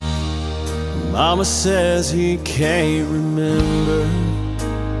Mama says he can't remember.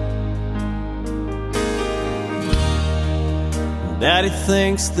 Daddy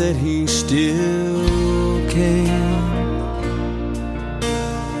thinks that he still can.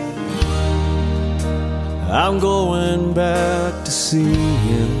 I'm going back to see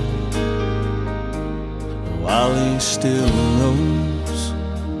him while he still knows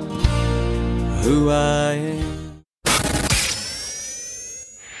who I am.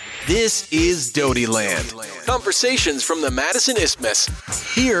 This is Doty Land. Conversations from the Madison Isthmus.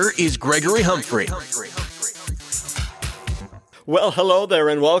 Here is Gregory Humphrey. Well, hello there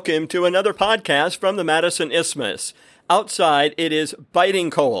and welcome to another podcast from the Madison Isthmus. Outside, it is biting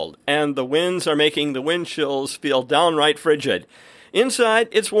cold, and the winds are making the wind chills feel downright frigid. Inside,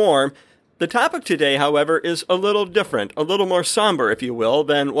 it's warm. The topic today, however, is a little different, a little more somber, if you will,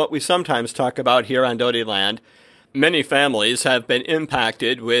 than what we sometimes talk about here on Doty Land. Many families have been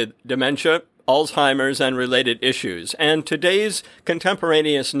impacted with dementia, Alzheimer's, and related issues, and today's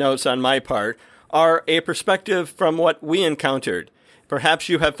contemporaneous notes on my part are a perspective from what we encountered. Perhaps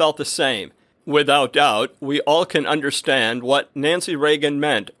you have felt the same. Without doubt, we all can understand what Nancy Reagan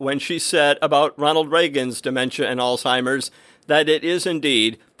meant when she said about Ronald Reagan's dementia and Alzheimer's that it is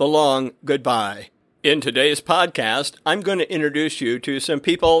indeed the long goodbye. In today's podcast, I'm going to introduce you to some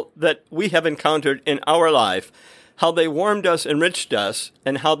people that we have encountered in our life, how they warmed us, enriched us,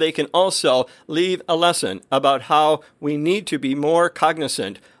 and how they can also leave a lesson about how we need to be more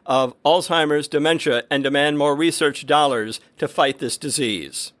cognizant of Alzheimer's, dementia, and demand more research dollars to fight this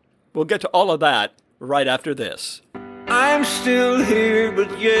disease. We'll get to all of that right after this. I'm still here,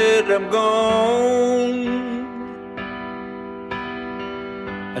 but yet I'm gone.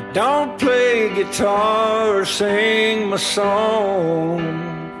 I don't play guitar or sing my songs.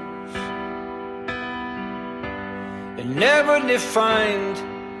 It never defined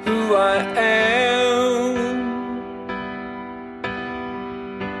who I am.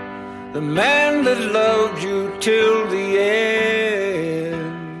 The man that loved you till the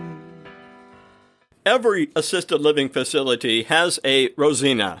end. Every assisted living facility has a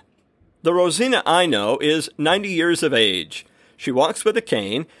Rosina. The Rosina I know is 90 years of age. She walks with a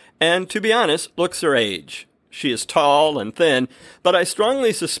cane, and to be honest, looks her age. She is tall and thin, but I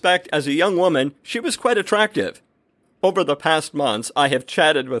strongly suspect as a young woman, she was quite attractive. Over the past months, I have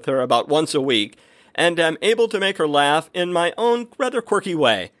chatted with her about once a week, and am able to make her laugh in my own rather quirky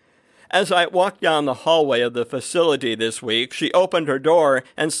way. As I walked down the hallway of the facility this week, she opened her door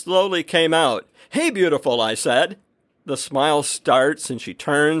and slowly came out. "Hey, beautiful," I said. The smile starts, and she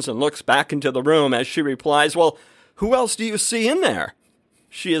turns and looks back into the room as she replies, "Well, who else do you see in there?"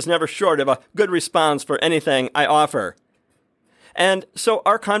 She is never short of a good response for anything I offer. And so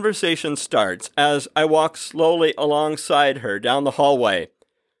our conversation starts as I walk slowly alongside her down the hallway.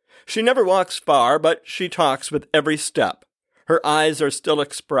 She never walks far, but she talks with every step. Her eyes are still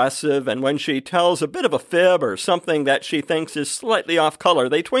expressive, and when she tells a bit of a fib or something that she thinks is slightly off color,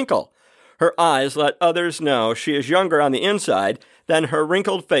 they twinkle. Her eyes let others know she is younger on the inside than her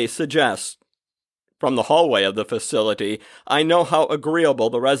wrinkled face suggests. From the hallway of the facility, I know how agreeable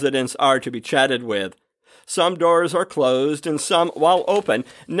the residents are to be chatted with. Some doors are closed, and some, while open,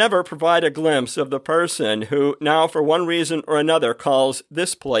 never provide a glimpse of the person who now, for one reason or another, calls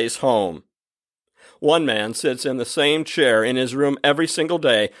this place home. One man sits in the same chair in his room every single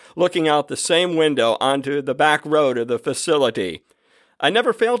day, looking out the same window onto the back road of the facility. I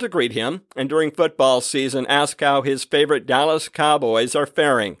never fail to greet him, and during football season ask how his favorite Dallas Cowboys are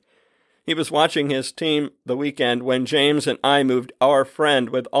faring. He was watching his team the weekend when James and I moved our friend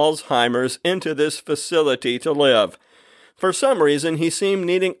with Alzheimer's into this facility to live. For some reason, he seemed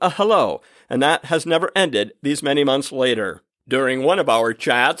needing a hello, and that has never ended these many months later. During one of our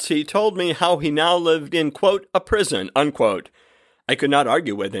chats, he told me how he now lived in, quote, a prison, unquote. I could not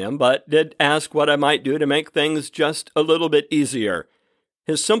argue with him, but did ask what I might do to make things just a little bit easier.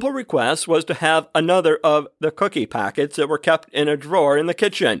 His simple request was to have another of the cookie packets that were kept in a drawer in the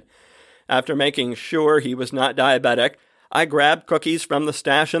kitchen. After making sure he was not diabetic, I grabbed cookies from the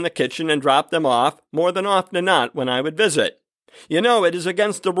stash in the kitchen and dropped them off more than often than not when I would visit. "You know, it is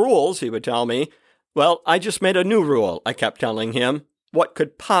against the rules," he would tell me. "Well, I just made a new rule," I kept telling him. What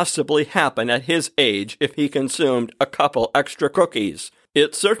could possibly happen at his age if he consumed a couple extra cookies?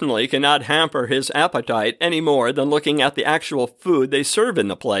 It certainly cannot hamper his appetite any more than looking at the actual food they serve in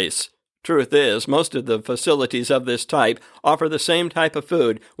the place. Truth is, most of the facilities of this type offer the same type of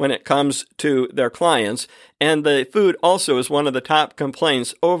food when it comes to their clients, and the food also is one of the top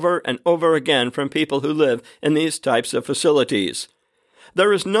complaints over and over again from people who live in these types of facilities.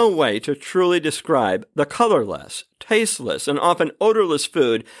 There is no way to truly describe the colorless, tasteless, and often odorless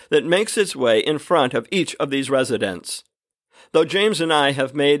food that makes its way in front of each of these residents. Though James and I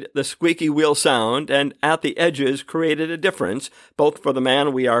have made the squeaky wheel sound and at the edges created a difference, both for the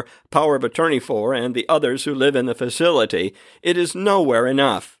man we are power of attorney for and the others who live in the facility, it is nowhere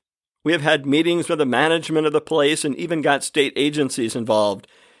enough. We have had meetings with the management of the place and even got state agencies involved.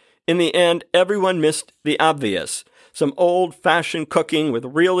 In the end, everyone missed the obvious. Some old-fashioned cooking with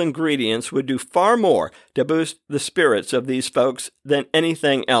real ingredients would do far more to boost the spirits of these folks than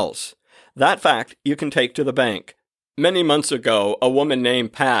anything else. That fact you can take to the bank. Many months ago, a woman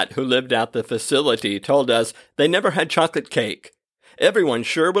named Pat who lived at the facility told us they never had chocolate cake. Everyone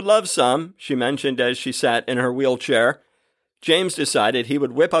sure would love some, she mentioned as she sat in her wheelchair. James decided he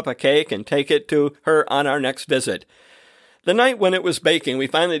would whip up a cake and take it to her on our next visit. The night when it was baking, we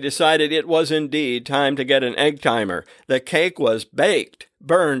finally decided it was indeed time to get an egg timer. The cake was baked.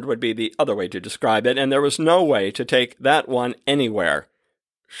 Burned would be the other way to describe it, and there was no way to take that one anywhere.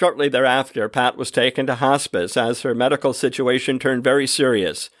 Shortly thereafter, Pat was taken to hospice as her medical situation turned very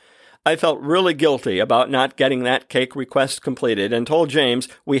serious. I felt really guilty about not getting that cake request completed and told James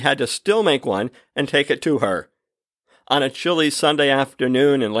we had to still make one and take it to her. On a chilly Sunday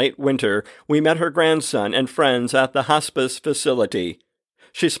afternoon in late winter, we met her grandson and friends at the hospice facility.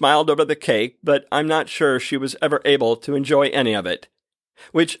 She smiled over the cake, but I'm not sure she was ever able to enjoy any of it.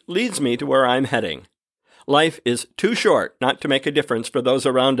 Which leads me to where I'm heading. Life is too short not to make a difference for those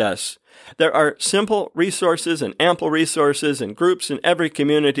around us. There are simple resources and ample resources and groups in every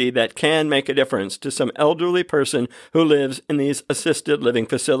community that can make a difference to some elderly person who lives in these assisted living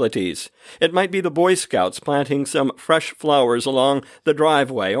facilities. It might be the Boy Scouts planting some fresh flowers along the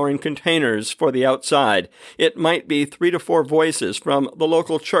driveway or in containers for the outside. It might be 3 to 4 voices from the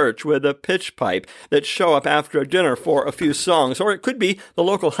local church with a pitch pipe that show up after dinner for a few songs, or it could be the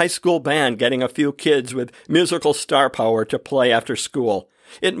local high school band getting a few kids with musical star power to play after school.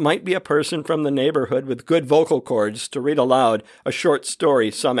 It might be a person from the neighborhood with good vocal cords to read aloud a short story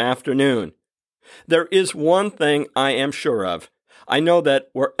some afternoon. There is one thing I am sure of. I know that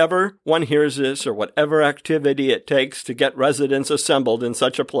wherever one hears this or whatever activity it takes to get residents assembled in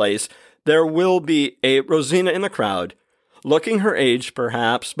such a place, there will be a Rosina in the crowd, looking her age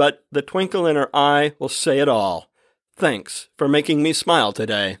perhaps, but the twinkle in her eye will say it all. Thanks for making me smile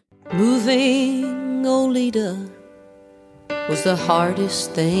today. Moving Olita was the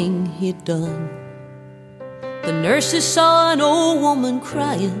hardest thing he'd done. The nurses saw an old woman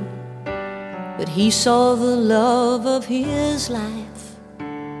crying, but he saw the love of his life.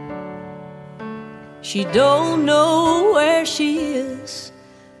 She don't know where she is,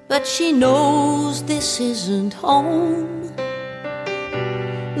 but she knows this isn't home.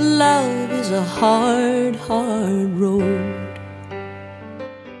 Love is a hard, hard road.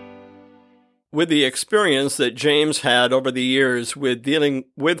 With the experience that James had over the years with dealing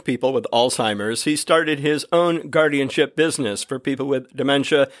with people with Alzheimer's, he started his own guardianship business for people with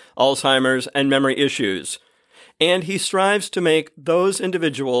dementia, Alzheimer's, and memory issues. And he strives to make those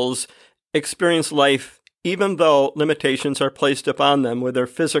individuals experience life even though limitations are placed upon them with their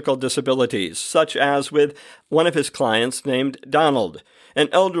physical disabilities, such as with one of his clients named Donald, an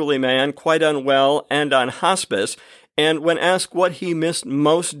elderly man quite unwell and on hospice. And when asked what he missed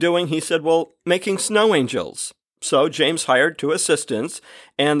most doing, he said, well, making snow angels. So James hired 2 assistants,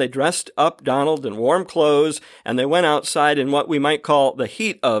 and they dressed up Donald in warm clothes, and they went outside in what we might call the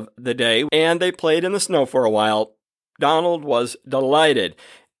heat of the day, and they played in the snow for a while. Donald was delighted.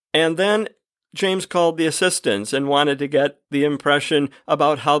 And then James called the assistants and wanted to get the impression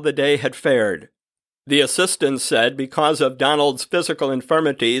about how the day had fared. The assistant said because of Donald's physical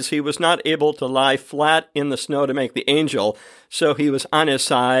infirmities, he was not able to lie flat in the snow to make the angel, so he was on his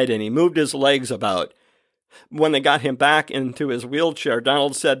side and he moved his legs about. When they got him back into his wheelchair,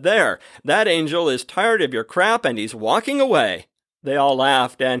 Donald said, "There, that angel is tired of your crap and he's walking away." They all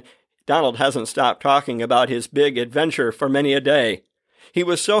laughed, and Donald hasn't stopped talking about his big adventure for many a day. He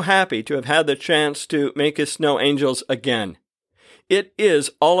was so happy to have had the chance to make his snow angels again. It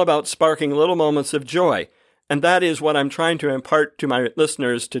is all about sparking little moments of joy, and that is what I'm trying to impart to my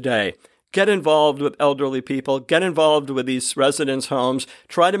listeners today. Get involved with elderly people. Get involved with these residents' homes.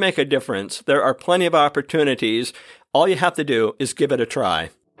 Try to make a difference. There are plenty of opportunities. All you have to do is give it a try.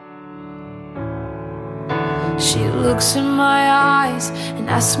 She looks in my eyes and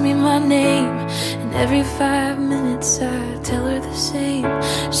asks me my name, and every 5 minutes I tell her the same.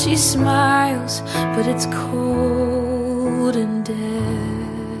 She smiles, but it's cold and dead,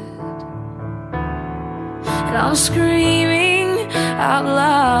 and I'm screaming out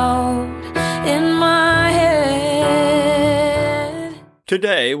loud in my head.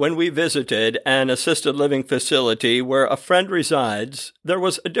 Today, when we visited an assisted living facility where a friend resides, there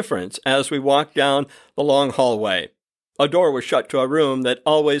was a difference as we walked down the long hallway. A door was shut to a room that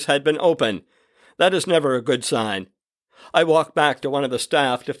always had been open. That is never a good sign. I walked back to one of the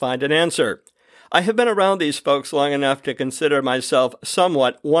staff to find an answer. I have been around these folks long enough to consider myself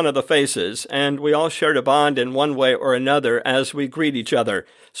somewhat one of the faces, and we all shared a bond in one way or another as we greet each other,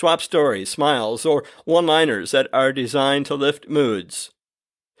 swap stories, smiles, or one-liners that are designed to lift moods.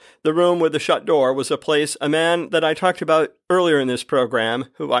 The room with the shut door was a place a man that I talked about earlier in this program,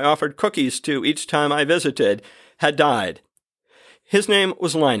 who I offered cookies to each time I visited, had died. His name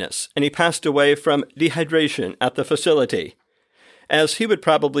was Linus, and he passed away from dehydration at the facility. As he would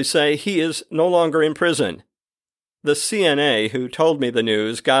probably say, he is no longer in prison. The CNA who told me the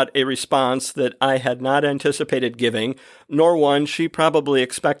news got a response that I had not anticipated giving, nor one she probably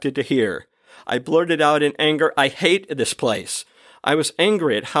expected to hear. I blurted out in anger, "I hate this place." I was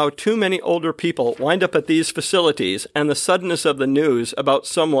angry at how too many older people wind up at these facilities and the suddenness of the news about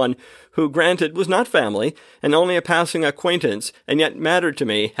someone who, granted, was not family and only a passing acquaintance and yet mattered to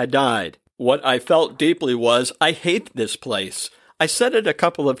me, had died. What I felt deeply was, I hate this place. I said it a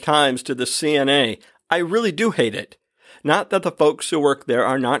couple of times to the CNA. I really do hate it. Not that the folks who work there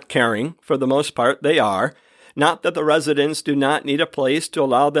are not caring. For the most part, they are. Not that the residents do not need a place to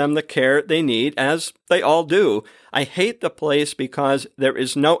allow them the care they need, as they all do. I hate the place because there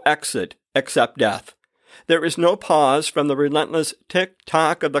is no exit except death. There is no pause from the relentless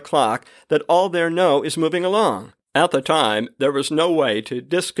tick-tock of the clock that all there know is moving along. At the time, there was no way to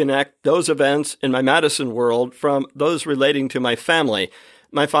disconnect those events in my Madison world from those relating to my family.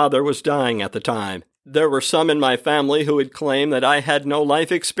 My father was dying at the time. There were some in my family who would claim that I had no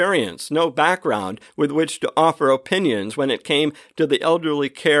life experience, no background with which to offer opinions when it came to the elderly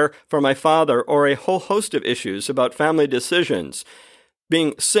care for my father or a whole host of issues about family decisions.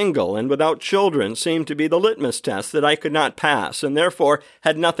 Being single and without children seemed to be the litmus test that I could not pass, and therefore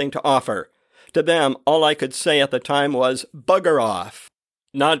had nothing to offer. To them, all I could say at the time was, "Bugger off."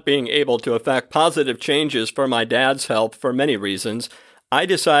 Not being able to effect positive changes for my dad's health for many reasons, I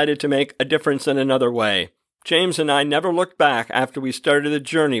decided to make a difference in another way. James and I never looked back after we started the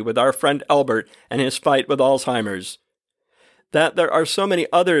journey with our friend Albert and his fight with Alzheimer's. That there are so many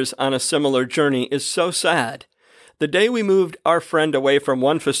others on a similar journey is so sad. The day we moved our friend away from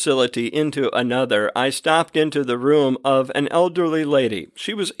one facility into another, I stopped into the room of an elderly lady.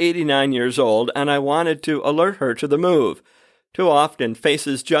 She was 89 years old, and I wanted to alert her to the move. Too often,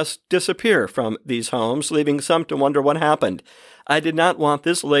 faces just disappear from these homes, leaving some to wonder what happened. I did not want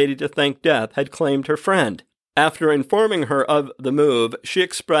this lady to think death had claimed her friend. After informing her of the move, she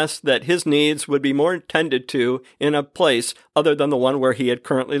expressed that his needs would be more tended to in a place other than the one where he had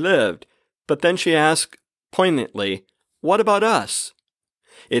currently lived. But then she asked, poignantly, "What about us?"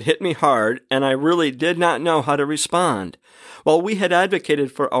 It hit me hard, and I really did not know how to respond. While we had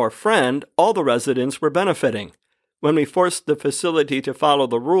advocated for our friend, all the residents were benefiting. When we forced the facility to follow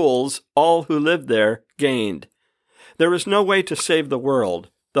the rules, all who lived there gained. There is no way to save the world,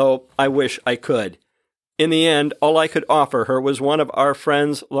 though I wish I could. In the end, all I could offer her was one of our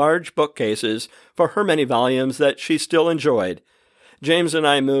friend's large bookcases for her many volumes that she still enjoyed. James and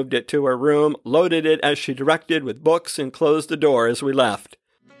I moved it to her room, loaded it as she directed with books, and closed the door as we left.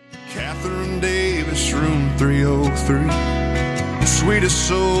 Catherine Davis, room 303. The sweetest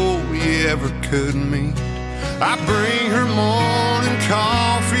soul you ever could meet. I bring her morning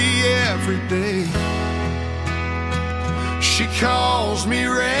coffee every day. She calls me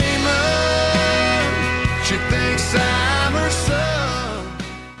Raymond. She thinks I'm her son.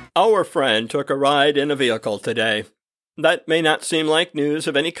 Our friend took a ride in a vehicle today. That may not seem like news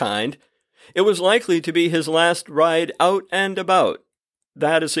of any kind. It was likely to be his last ride out and about.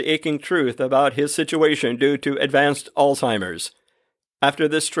 That is the aching truth about his situation due to advanced Alzheimer's. After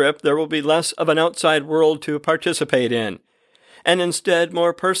this trip, there will be less of an outside world to participate in, and instead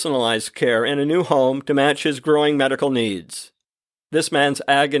more personalized care in a new home to match his growing medical needs. This man's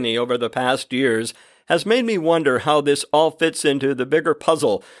agony over the past years has made me wonder how this all fits into the bigger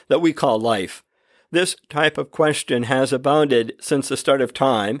puzzle that we call life. This type of question has abounded since the start of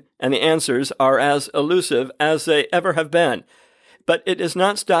time, and the answers are as elusive as they ever have been. But it has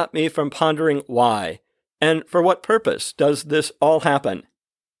not stopped me from pondering why, and for what purpose does this all happen?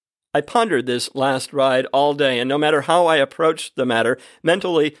 I pondered this last ride all day, and no matter how I approached the matter,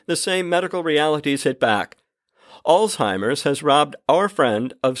 mentally the same medical realities hit back. Alzheimer's has robbed our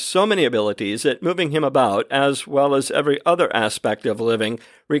friend of so many abilities that moving him about, as well as every other aspect of living,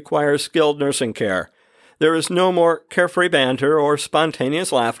 requires skilled nursing care. There is no more carefree banter or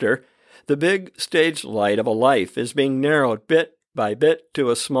spontaneous laughter. The big stage light of a life is being narrowed bit by bit to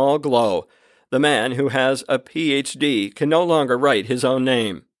a small glow. The man who has a Ph.D. can no longer write his own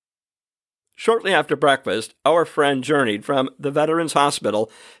name. Shortly after breakfast, our friend journeyed from the Veterans Hospital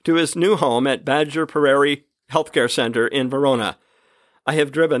to his new home at Badger Prairie Healthcare Center in Verona. I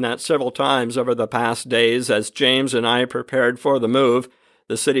have driven that several times over the past days as James and I prepared for the move.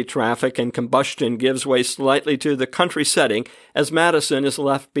 The city traffic and combustion gives way slightly to the country setting as Madison is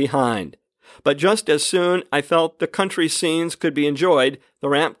left behind. But just as soon I felt the country scenes could be enjoyed, the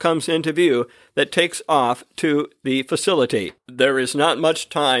ramp comes into view that takes off to the facility. There is not much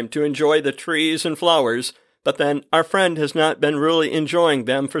time to enjoy the trees and flowers, but then our friend has not been really enjoying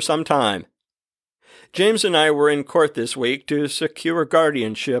them for some time. James and I were in court this week to secure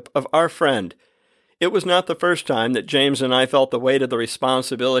guardianship of our friend. It was not the first time that James and I felt the weight of the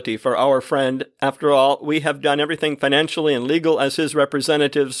responsibility for our friend. After all, we have done everything financially and legal as his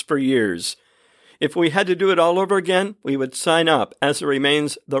representatives for years. If we had to do it all over again, we would sign up, as it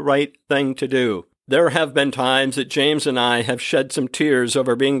remains the right thing to do. There have been times that James and I have shed some tears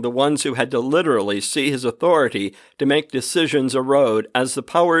over being the ones who had to literally see his authority to make decisions erode as the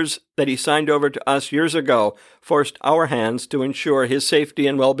powers that he signed over to us years ago forced our hands to ensure his safety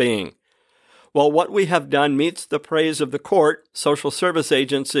and well-being. While what we have done meets the praise of the court, social service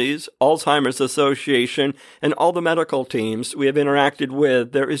agencies, Alzheimer's Association, and all the medical teams we have interacted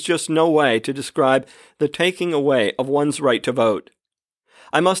with, there is just no way to describe the taking away of one's right to vote.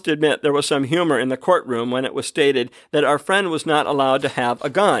 I must admit there was some humor in the courtroom when it was stated that our friend was not allowed to have a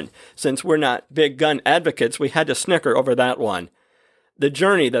gun. Since we're not big gun advocates, we had to snicker over that one. The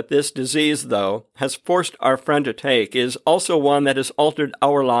journey that this disease, though, has forced our friend to take is also one that has altered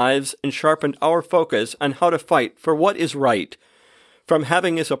our lives and sharpened our focus on how to fight for what is right. From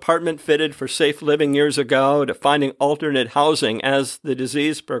having his apartment fitted for safe living years ago, to finding alternate housing as the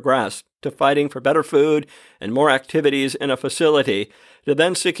disease progressed, to fighting for better food and more activities in a facility, to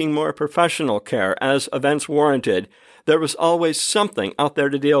then seeking more professional care as events warranted, there was always something out there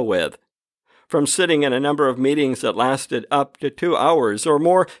to deal with. From sitting in a number of meetings that lasted up to 2 hours or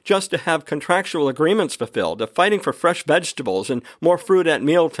more just to have contractual agreements fulfilled, to fighting for fresh vegetables and more fruit at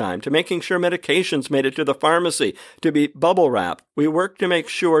mealtime, to making sure medications made it to the pharmacy to be bubble wrapped, we worked to make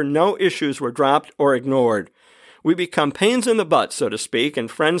sure no issues were dropped or ignored. We become pains in the butt, so to speak, and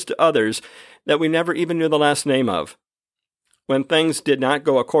friends to others that we never even knew the last name of. When things did not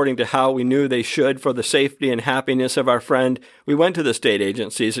go according to how we knew they should for the safety and happiness of our friend, we went to the state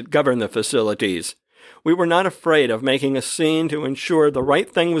agencies that govern the facilities. We were not afraid of making a scene to ensure the right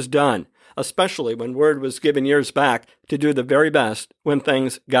thing was done, especially when word was given years back to do the very best when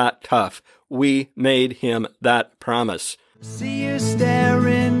things got tough. We made him that promise. See you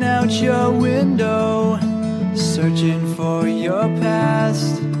staring out your window, searching for your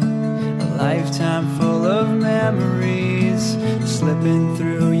past. A lifetime full of memories slipping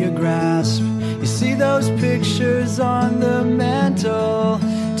through your grasp. You see those pictures on the mantle,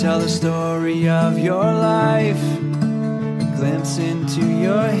 tell the story of your life. A glimpse into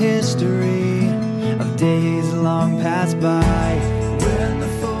your history of days long past by, when the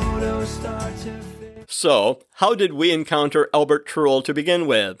photos start to fit. So, how did we encounter Albert Truhl to begin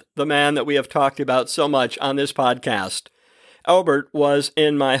with, the man that we have talked about so much on this podcast? Albert was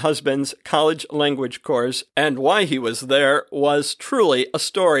in my husband's college language course, and why he was there was truly a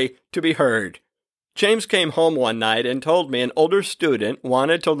story to be heard. James came home one night and told me an older student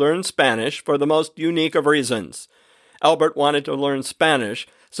wanted to learn Spanish for the most unique of reasons. Albert wanted to learn Spanish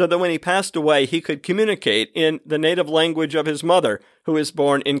so that when he passed away he could communicate in the native language of his mother, who is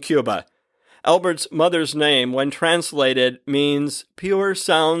born in Cuba. Albert's mother's name, when translated, means pure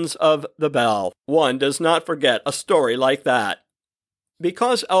sounds of the bell. One does not forget a story like that.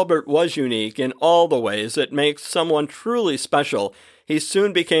 Because Albert was unique in all the ways that makes someone truly special, he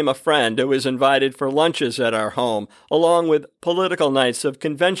soon became a friend who was invited for lunches at our home, along with political nights of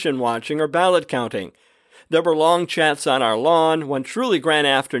convention watching or ballot counting. There were long chats on our lawn, one truly grand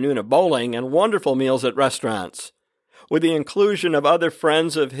afternoon of bowling, and wonderful meals at restaurants. With the inclusion of other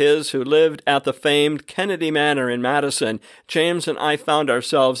friends of his who lived at the famed Kennedy Manor in Madison, James and I found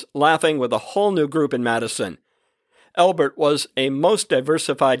ourselves laughing with a whole new group in Madison. Albert was a most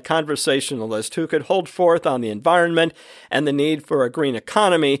diversified conversationalist who could hold forth on the environment and the need for a green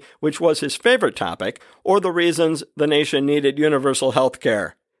economy, which was his favorite topic, or the reasons the nation needed universal health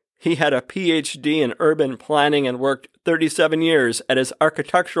care. He had a Ph.D. in urban planning and worked 37 years at his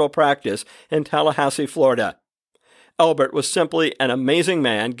architectural practice in Tallahassee, Florida. Albert was simply an amazing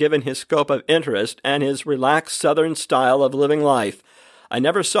man given his scope of interest and his relaxed Southern style of living life. I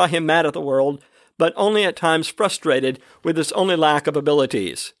never saw him mad at the world, but only at times frustrated with his only lack of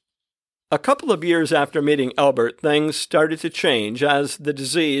abilities. A couple of years after meeting Albert, things started to change as the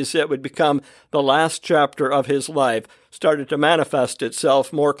disease that would become the last chapter of his life started to manifest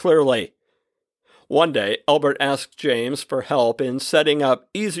itself more clearly. One day, Albert asked James for help in setting up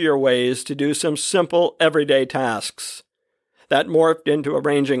easier ways to do some simple, everyday tasks. That morphed into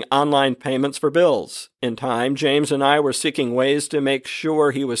arranging online payments for bills. In time, James and I were seeking ways to make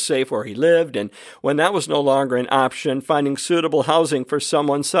sure he was safe where he lived, and when that was no longer an option, finding suitable housing for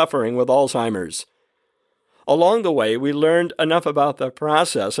someone suffering with Alzheimer's. Along the way, we learned enough about the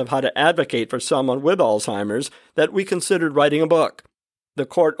process of how to advocate for someone with Alzheimer's that we considered writing a book. The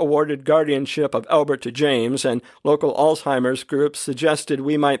court awarded guardianship of Albert to James, and local Alzheimer's groups suggested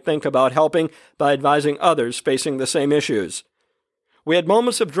we might think about helping by advising others facing the same issues. We had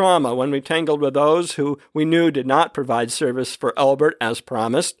moments of drama when we tangled with those who we knew did not provide service for Albert as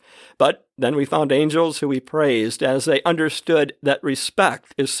promised, but then we found angels who we praised as they understood that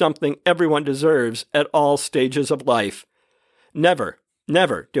respect is something everyone deserves at all stages of life. Never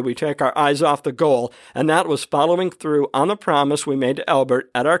did we take our eyes off the goal, and that was following through on the promise we made to Albert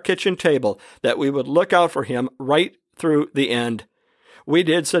at our kitchen table that we would look out for him right through the end. We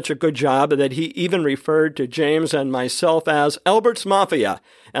did such a good job that he even referred to James and myself as Albert's Mafia,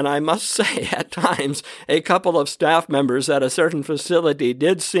 and I must say at times a couple of staff members at a certain facility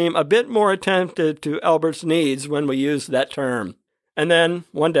did seem a bit more attentive to Albert's needs when we used that term. And then,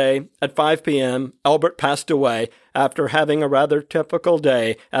 one day, at 5 p.m., Albert passed away after having a rather typical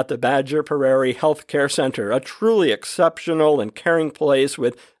day at the Badger Prairie Health Care Center, a truly exceptional and caring place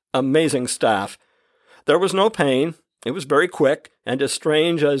with amazing staff. There was no pain. It was very quick, and as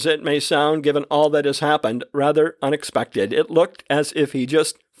strange as it may sound given all that has happened, rather unexpected. It looked as if he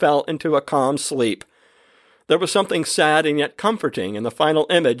just fell into a calm sleep. There was something sad and yet comforting in the final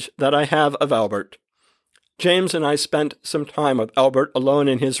image that I have of Albert. James and I spent some time with Albert alone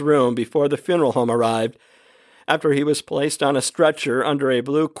in his room before the funeral home arrived. After he was placed on a stretcher under a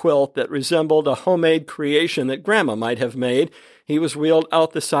blue quilt that resembled a homemade creation that Grandma might have made, he was wheeled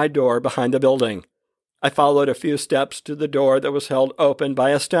out the side door behind the building. I followed a few steps to the door that was held open by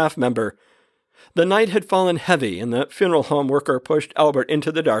a staff member. The night had fallen heavy, and the funeral home worker pushed Albert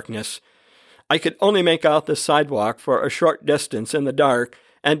into the darkness. I could only make out the sidewalk for a short distance in the dark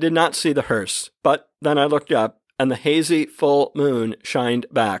and did not see the hearse, but then I looked up, and the hazy full moon shined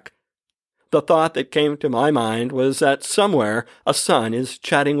back. The thought that came to my mind was that somewhere a son is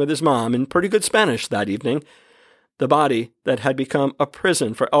chatting with his mom in pretty good Spanish that evening. The body that had become a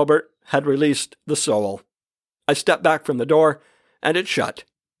prison for Albert had released the soul. I stepped back from the door, and it shut.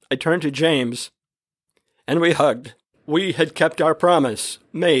 I turned to James, and we hugged. We had kept our promise,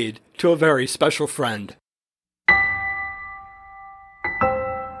 made to a very special friend.